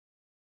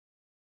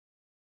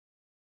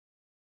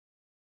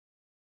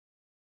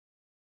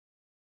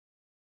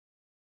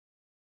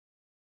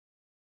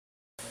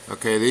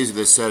Okay, these are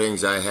the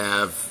settings I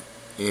have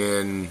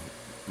in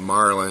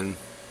Marlin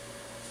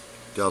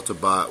Delta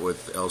Bot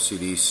with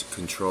LCD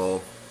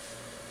control.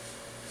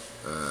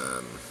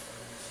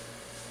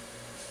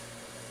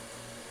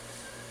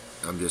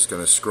 I'm just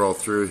going to scroll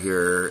through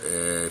here,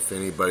 and if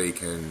anybody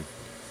can,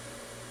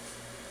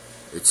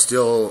 it's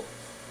still,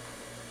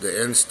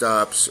 the end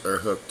stops are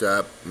hooked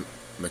up,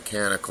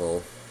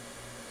 mechanical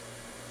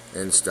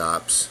end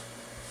stops,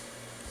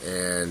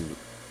 and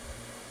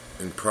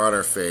in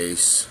Pronner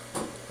face,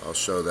 I'll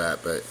show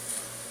that, but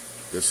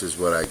this is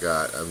what I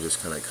got. I'm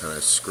just going to kind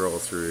of scroll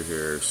through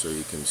here so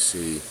you can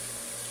see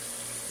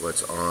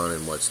what's on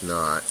and what's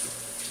not.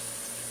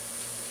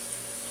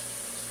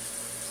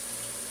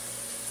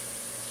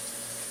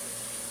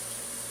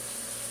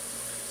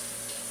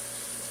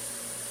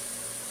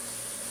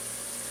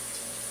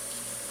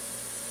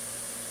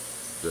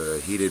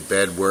 The heated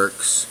bed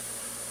works,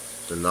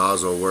 the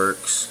nozzle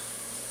works.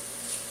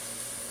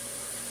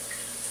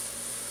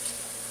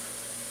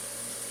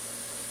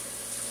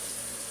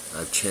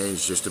 I've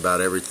changed just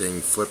about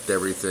everything, flipped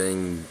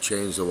everything,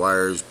 changed the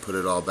wires, put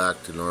it all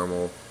back to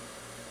normal.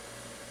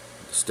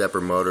 The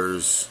stepper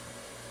motors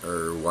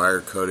are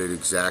wire coded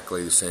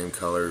exactly the same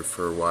color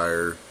for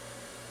wire.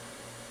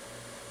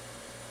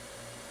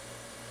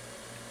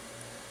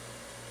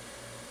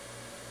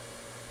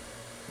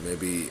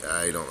 Maybe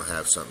I don't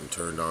have something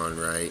turned on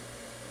right.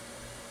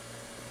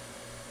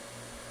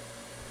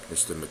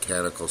 Just the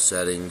mechanical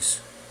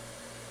settings.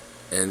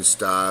 End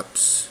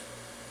stops.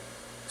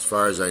 As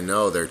far as I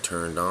know, they're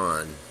turned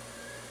on.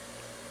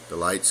 The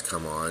lights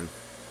come on,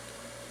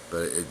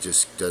 but it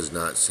just does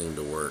not seem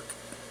to work.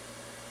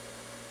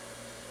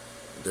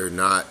 They're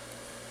not,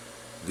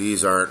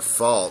 these aren't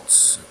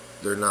faults.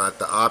 They're not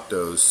the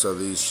optos, so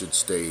these should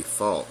stay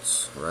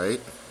faults,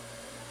 right?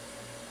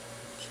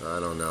 So I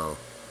don't know.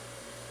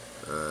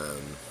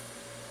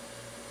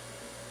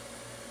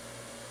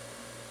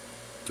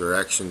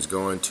 Directions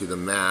going to the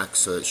max,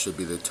 so it should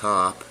be the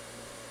top.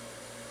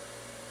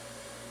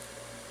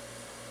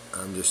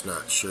 I'm just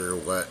not sure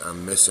what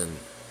I'm missing.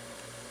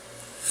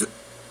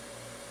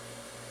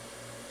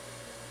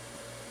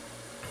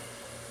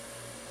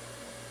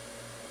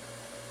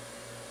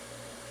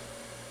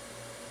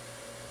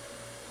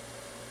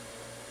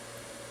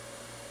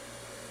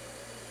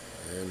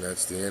 And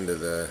that's the end of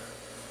the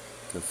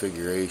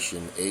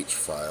configuration H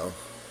file.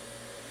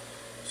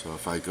 So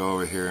if I go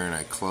over here and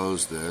I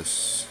close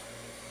this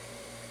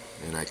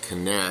and I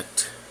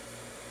connect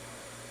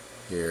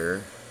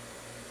here,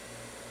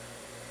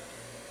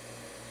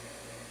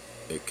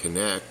 it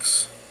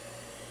connects,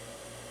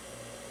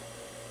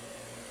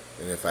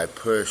 and if I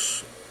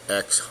push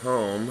X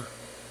home,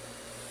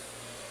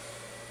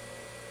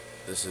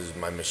 this is,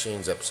 my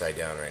machine's upside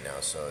down right now,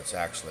 so it's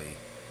actually,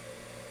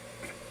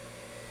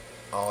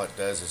 all it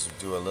does is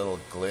do a little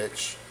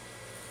glitch.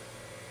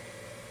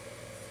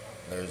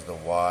 There's the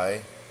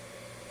Y,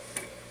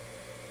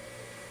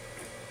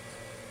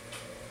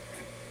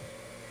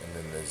 and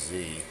then the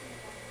Z.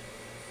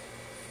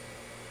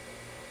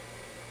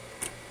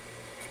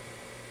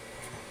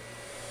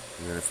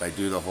 And then if I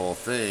do the whole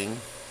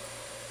thing,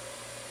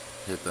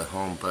 hit the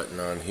home button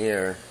on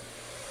here,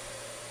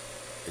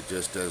 it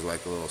just does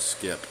like a little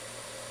skip.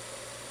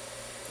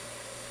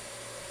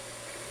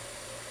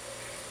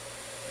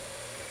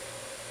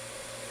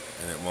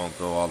 And it won't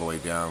go all the way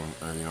down,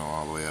 or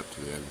all the way up to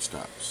the end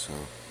stop. So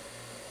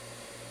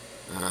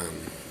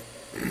I'm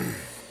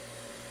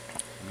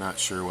not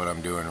sure what I'm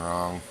doing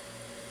wrong.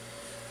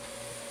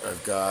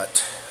 I've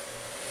got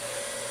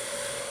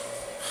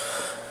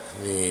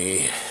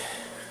the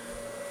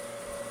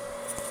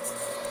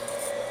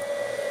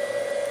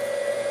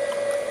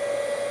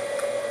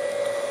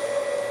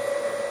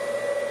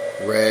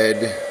red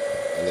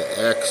and the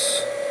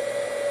X,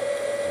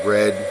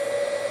 red,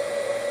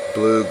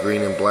 blue,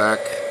 green, and black.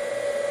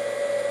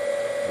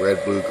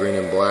 Red, blue, green,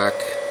 and black.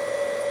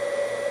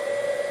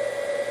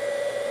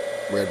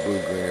 Red,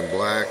 blue, green, and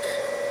black.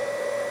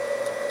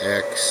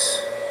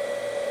 X,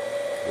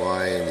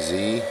 Y, and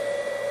Z.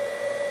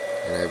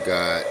 And I've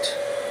got,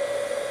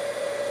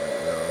 I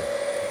don't know if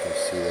you can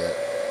see that,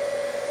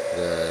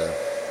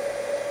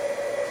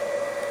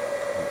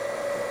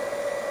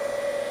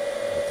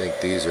 I think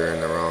these are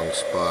in the wrong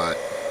spot.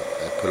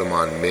 I put them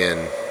on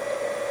min.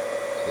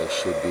 They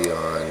should be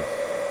on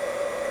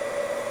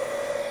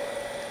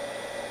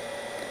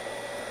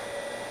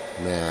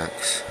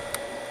max.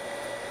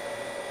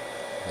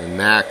 And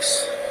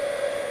max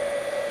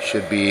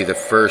should be the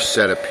first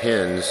set of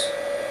pins,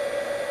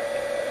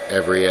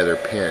 every other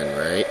pin,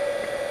 right?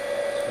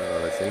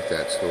 So I think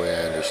that's the way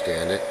I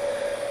understand it.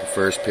 The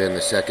first pin,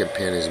 the second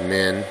pin is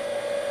min.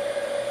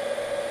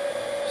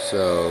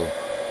 So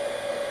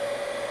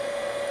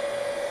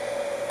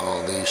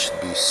all these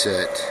should be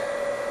set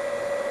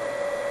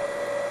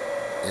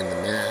in the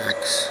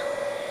max.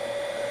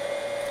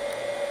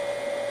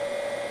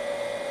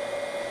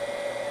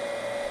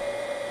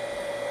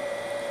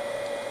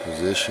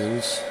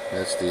 Positions,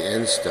 that's the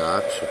end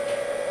stops.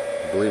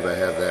 I believe I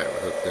have that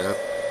hooked up.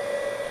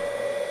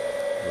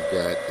 We've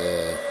got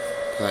the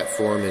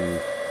platform in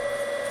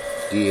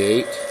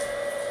D8.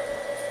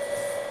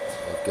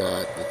 I've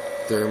got the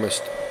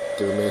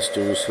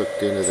thermistors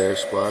hooked into their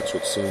spots,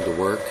 which seem to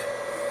work.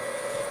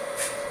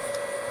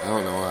 I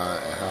don't know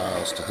how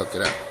else to hook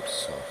it up.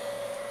 So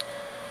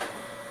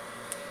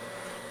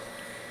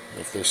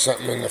if there's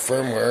something in the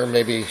firmware,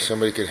 maybe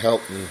somebody could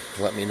help and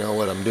let me know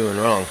what I'm doing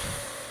wrong.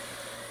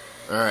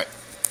 Alright.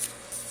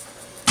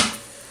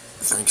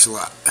 Thanks a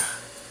lot.